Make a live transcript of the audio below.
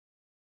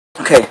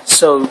Okay,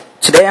 so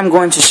today I'm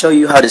going to show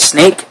you how to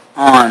snake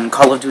on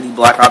Call of Duty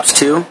Black Ops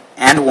 2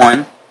 and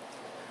 1.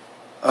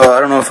 I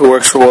don't know if it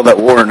works for World at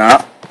War or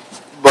not,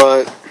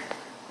 but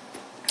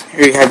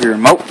here you have your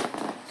remote.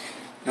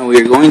 Now what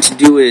you're going to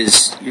do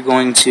is, you're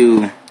going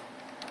to,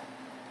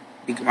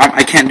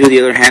 I can't do the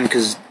other hand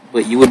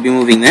but you would be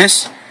moving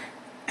this,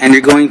 and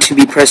you're going to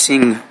be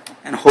pressing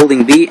and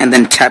holding B and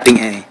then tapping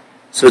A.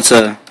 So it's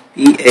a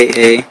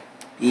B-A-A,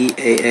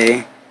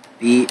 B-A-A,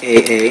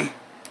 B-A-A.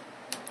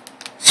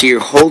 So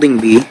you're holding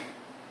B,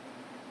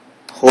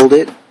 hold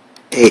it,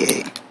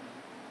 AA,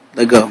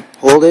 let go,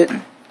 hold it,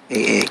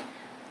 AA,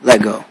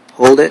 let go,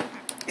 hold it,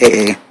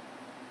 AA,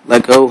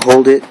 let go,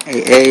 hold it,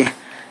 AA,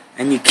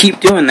 and you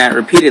keep doing that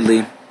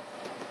repeatedly,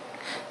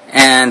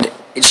 and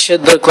it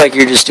should look like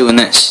you're just doing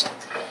this.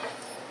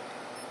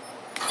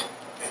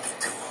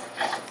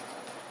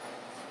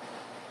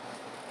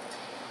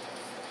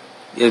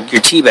 You're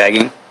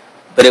teabagging,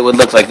 but it would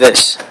look like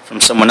this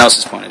from someone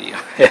else's point of view.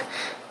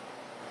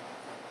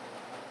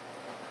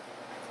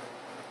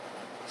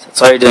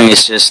 So all you're doing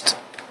is just,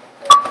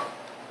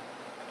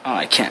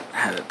 I can't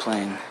have it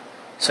playing.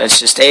 So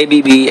it's just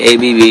ABB,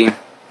 ABB,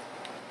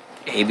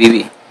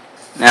 ABB.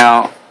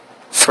 Now,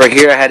 for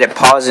here I had it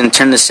pause and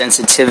turn the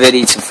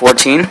sensitivity to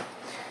 14.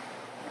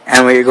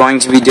 And what you're going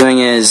to be doing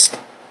is,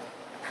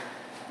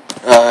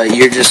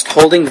 you're just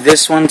holding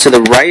this one to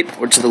the right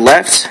or to the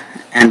left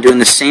and doing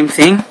the same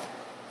thing.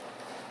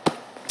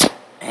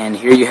 And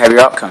here you have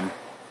your outcome.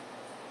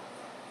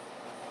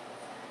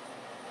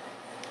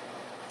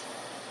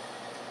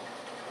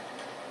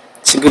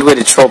 It's a good way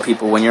to troll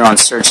people when you're on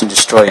search and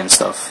destroy and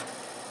stuff.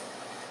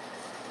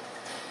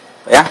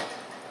 But yeah,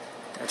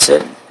 that's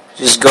it.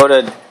 Just go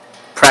to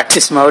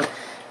practice mode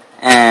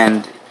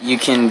and you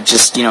can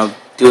just, do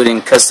it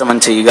in custom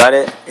until you got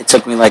it. It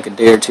took me like a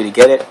day or two to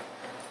get it.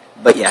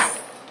 But yeah,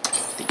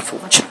 thank you for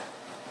watching.